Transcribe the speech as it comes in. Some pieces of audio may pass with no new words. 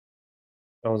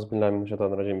أعوذ بالله من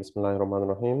الشيطان الرجيم. بسم الله الرحمن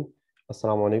الرحيم.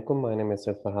 Assalamu alaikum. My name is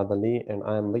Syed Farhad and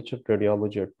I am lecturer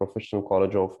radiology at Professional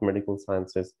College of Medical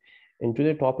Sciences. And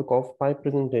today's topic of my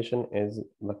presentation is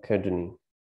the kidney.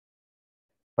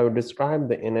 I will describe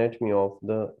the anatomy of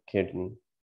the kidney.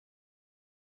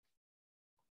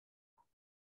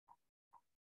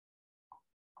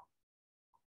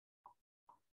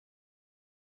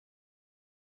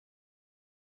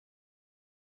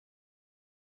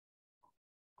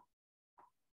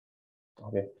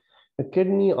 Okay. The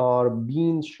kidney are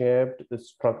bean-shaped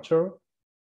structure.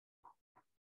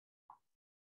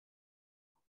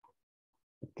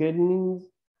 The kidneys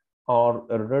are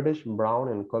reddish brown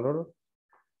in color.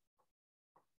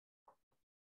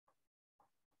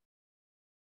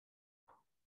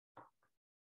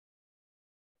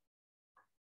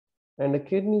 And the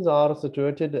kidneys are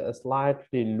situated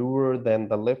slightly lower than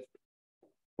the left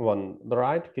one. The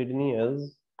right kidney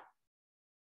is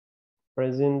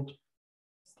present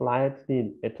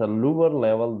slightly at a lower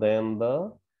level than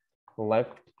the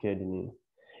left kidney.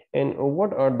 And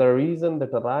what are the reasons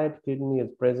that the right kidney is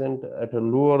present at a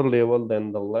lower level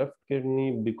than the left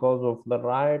kidney? Because of the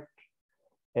right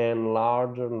and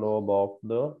larger lobe of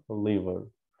the liver.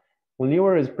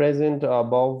 Liver is present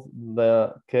above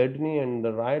the kidney and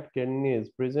the right kidney is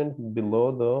present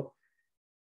below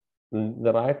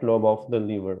the right lobe of the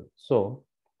liver. So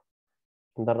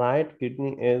the right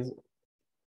kidney is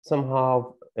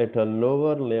somehow at a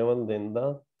lower level than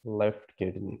the left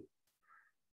kidney.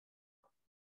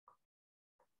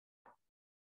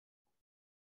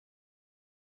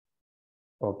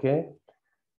 Okay.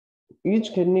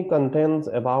 Each kidney contains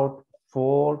about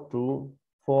 4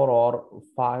 or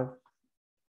 5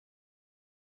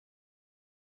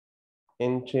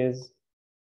 inches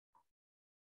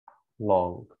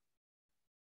long.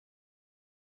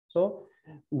 So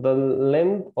the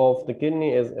length of the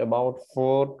kidney is about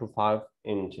 4 to 5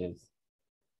 inches.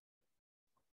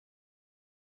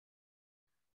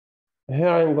 Here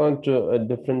I'm going to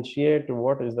differentiate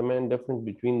what is the main difference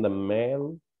between the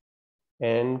male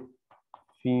and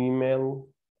female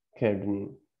kidney.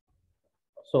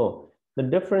 So the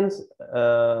difference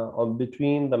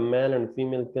between the male and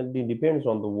female kidney depends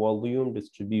on the volume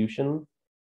distribution.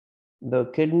 The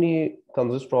kidney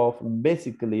consists of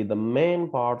basically the main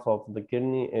parts of the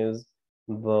kidney is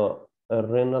the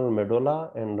renal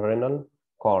medulla and renal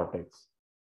cortex.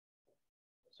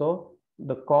 So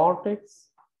the cortex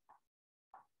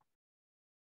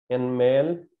in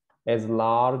male is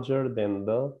larger than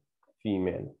the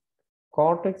female.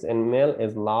 Cortex in male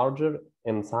is larger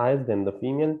in size than the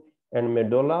female, and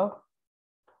medulla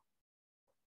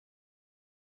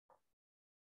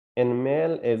in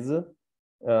male is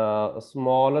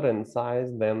smaller in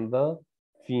size than the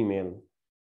female.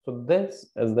 So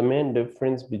this is the main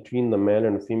difference between the male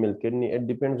and female kidney. It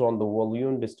depends on the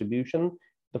volume distribution.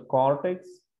 The cortex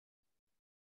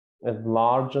is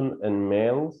larger in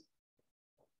males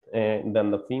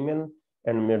than the female,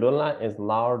 and medulla is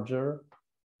larger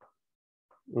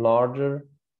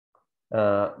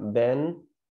than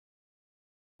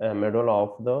medulla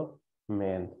of the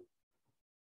male.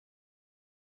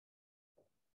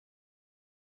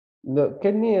 The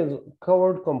kidney is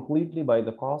covered completely by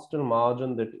the costal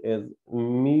margin, that is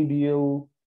medial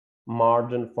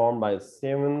margin formed by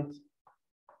 7th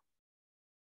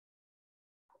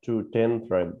to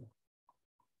 10th rib.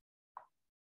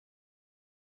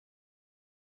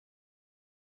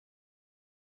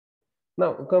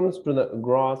 Now comes to the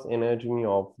gross anatomy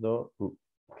of the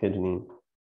kidney.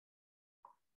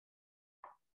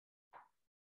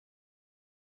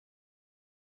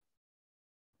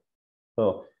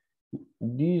 So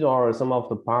these are some of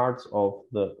the parts of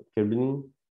the kidney: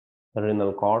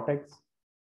 renal cortex,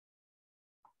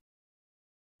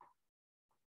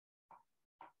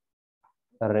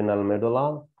 renal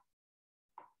medulla,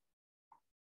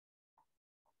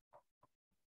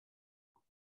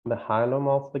 the hilum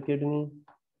of the kidney,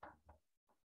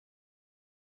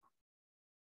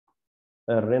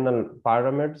 renal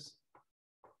pyramids,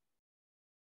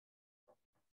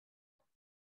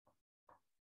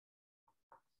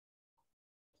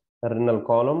 renal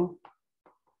column,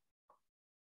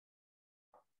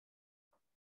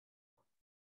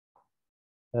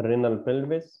 renal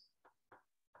pelvis,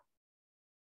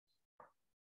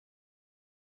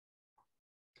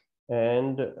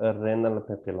 and renal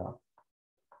papilla.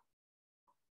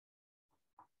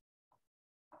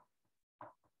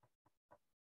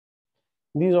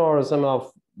 These are some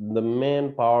of the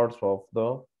main parts of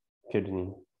the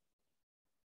kidney.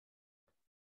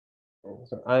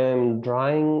 So I am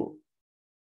drawing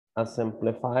a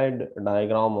simplified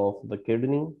diagram of the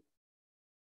kidney.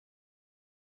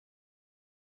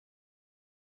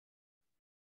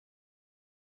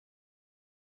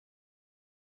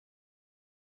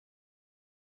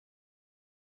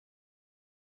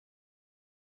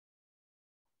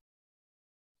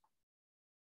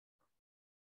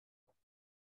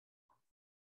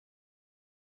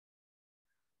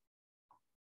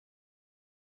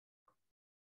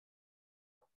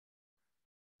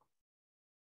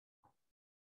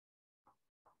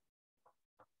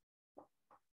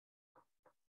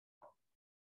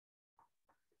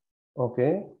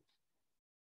 Okay,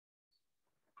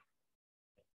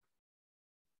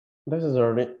 this is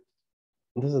already,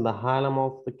 this is the hilum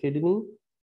of the kidney.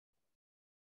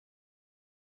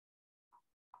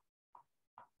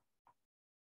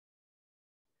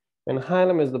 And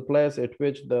hilum is the place at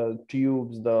which the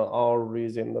tubes, the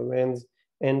arteries, and the veins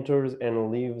enters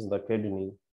and leaves the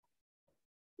kidney.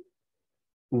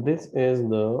 This is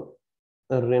the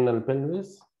renal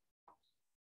pelvis.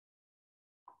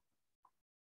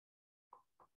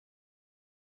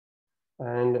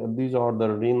 And these are the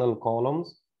renal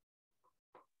columns.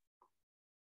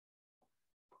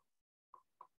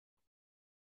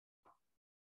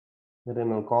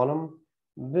 Renal column.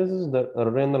 This is the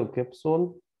renal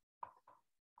capsule.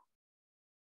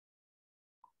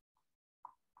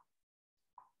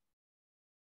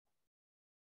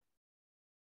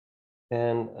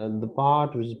 And the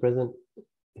part which is present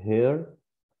here,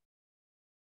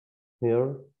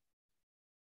 here,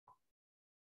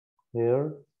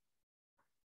 here,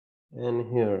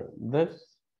 and here.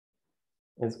 This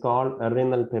is called a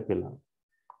renal papilla.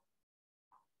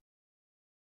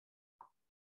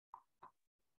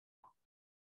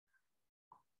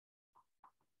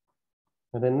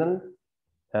 Renal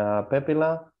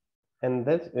papilla, and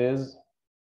this is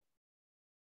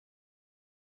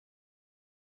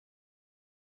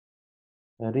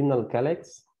a renal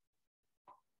calyx.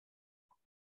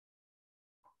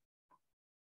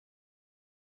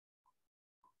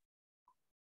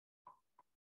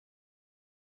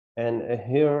 And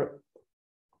here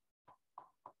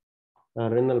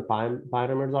renal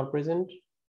pyramids are present.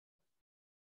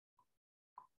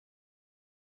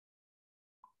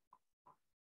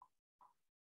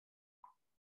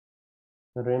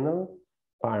 Renal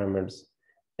pyramids.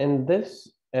 And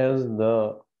this is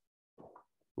the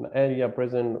area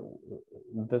present,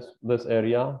 this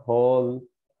area, wholly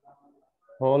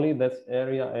this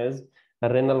area is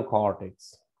renal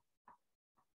cortex.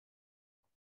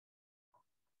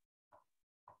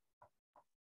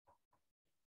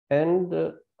 And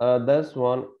this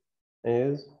one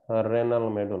is a renal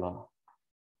medulla.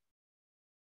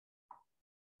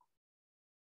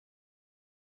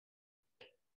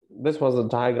 This was a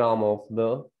diagram of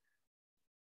the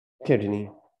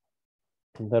kidney.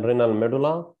 The renal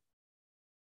medulla,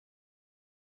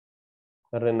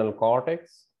 renal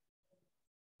cortex,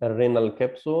 renal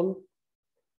capsule,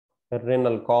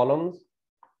 renal columns,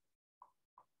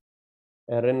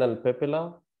 renal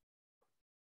papilla,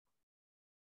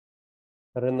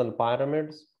 renal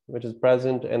pyramids, which is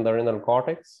present in the renal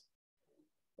cortex,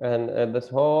 and this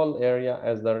whole area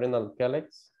is the renal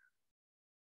calyx.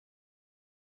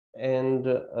 And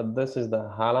this is the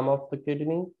hilum of the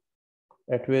kidney,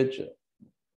 at which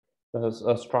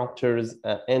structures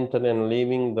enter and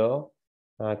leaving the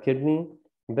kidney.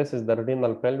 This is the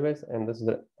renal pelvis, and this is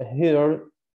the, here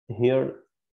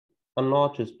a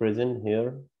notch is present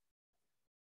here,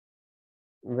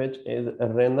 which is a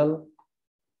renal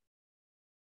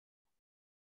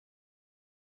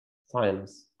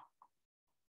sinus.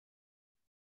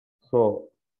 So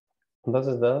this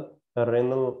is the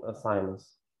renal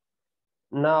sinus.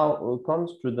 Now it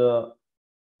comes to the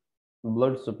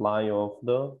blood supply of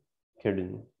the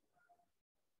kidney.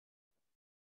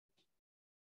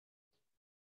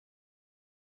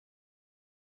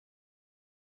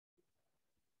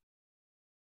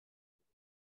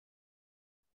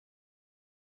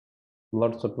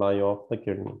 Blood supply of the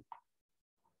kidney.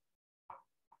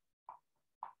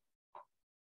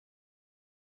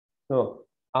 So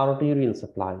arterial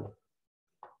supply.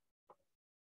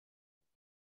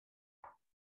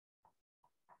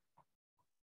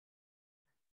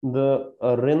 The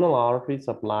renal artery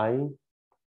supply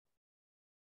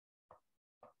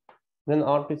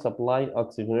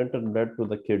oxygenated blood to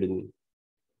the kidney.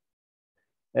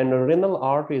 And the renal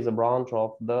artery is a branch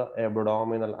of the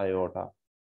abdominal aorta.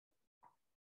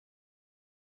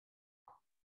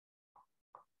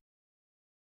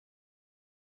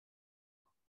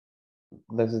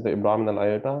 This is the abdominal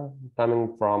aorta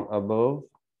coming from above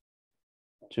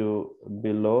to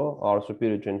below or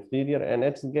superior to inferior, and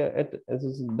this is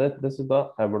the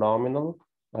abdominal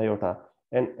aorta,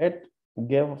 and it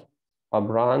gives a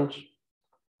branch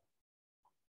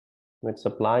which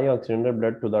supply oxygenated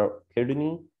blood to the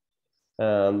kidney,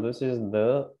 and this is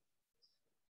the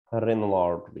renal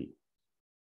artery.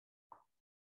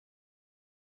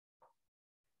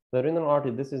 The renal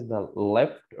artery, this is the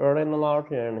left renal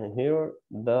artery, and here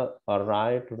the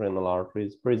right renal artery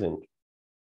is present.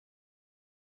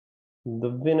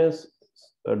 The venous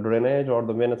drainage or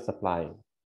the venous supply.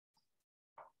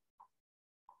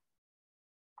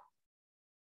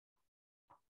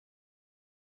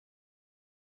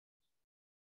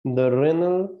 The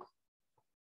renal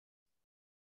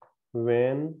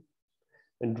vein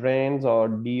drains or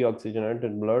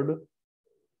deoxygenated blood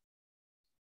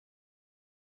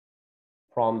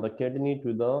from the kidney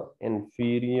to the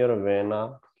inferior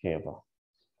vena cava.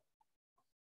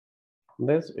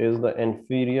 This is the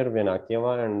inferior vena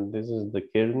cava, and this is the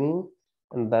kidney,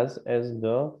 and this is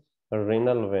the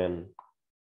renal vein.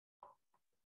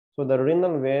 So the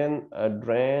renal vein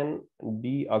drain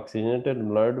deoxygenated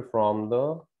blood from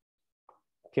the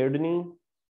kidney,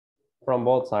 from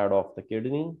both sides of the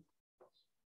kidney,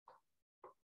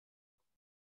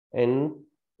 and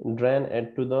drain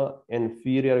it to the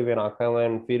inferior vena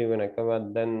cava,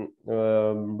 then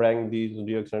bring these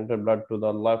deoxygenated blood to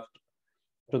the left,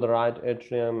 to the right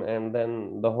atrium, and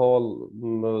then the whole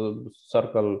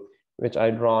circle which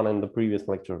I drawn in the previous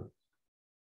lecture.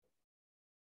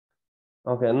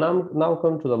 Okay, now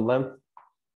come to the lymph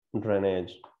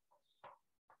drainage.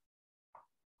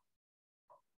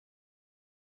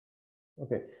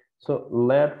 Okay, so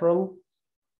lateral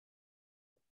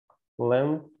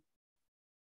lymph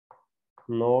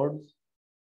nodes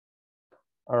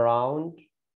around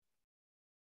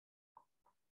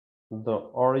the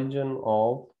origin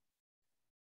of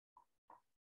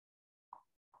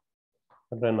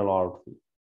renal artery.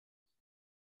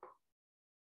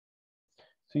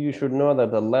 So you should know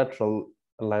that the lateral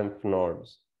lymph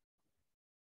nodes,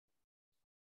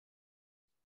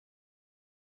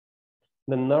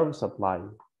 the nerve supply.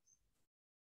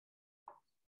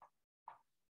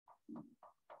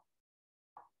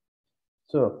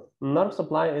 So nerve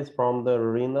supply is from the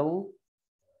renal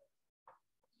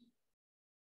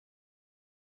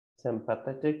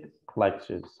sympathetic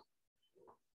plexus.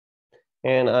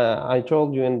 And I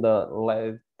told you in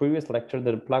the previous lecture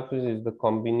that plexus is the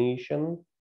combination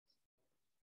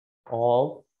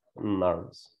of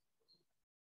nerves.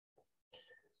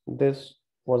 This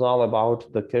was all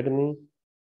about the kidney.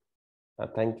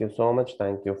 Thank you so much.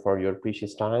 Thank you for your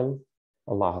precious time.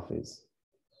 Allah Hafiz.